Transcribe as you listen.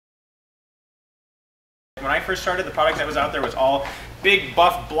When I first started, the product that was out there was all big,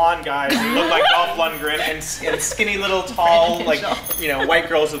 buff, blonde guys who looked like Dolph Lundgren and skinny little, tall, like, you know, white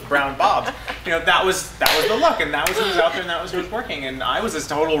girls with brown bobs. You know, that was the look, and that was what was out there, and that was what was working. And I was this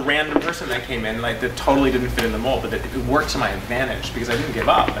total random person that came in, like, that totally didn't fit in the mold, but it worked to my advantage because I didn't give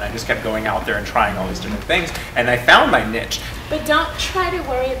up, and I just kept going out there and trying all these different things, and I found my niche. But don't try to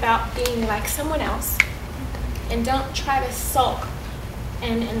worry about being like someone else, and don't try to sulk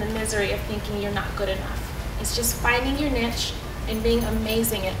and in the misery of thinking you're not good enough. It's just finding your niche and being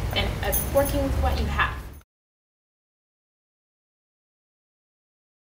amazing at working with what you have.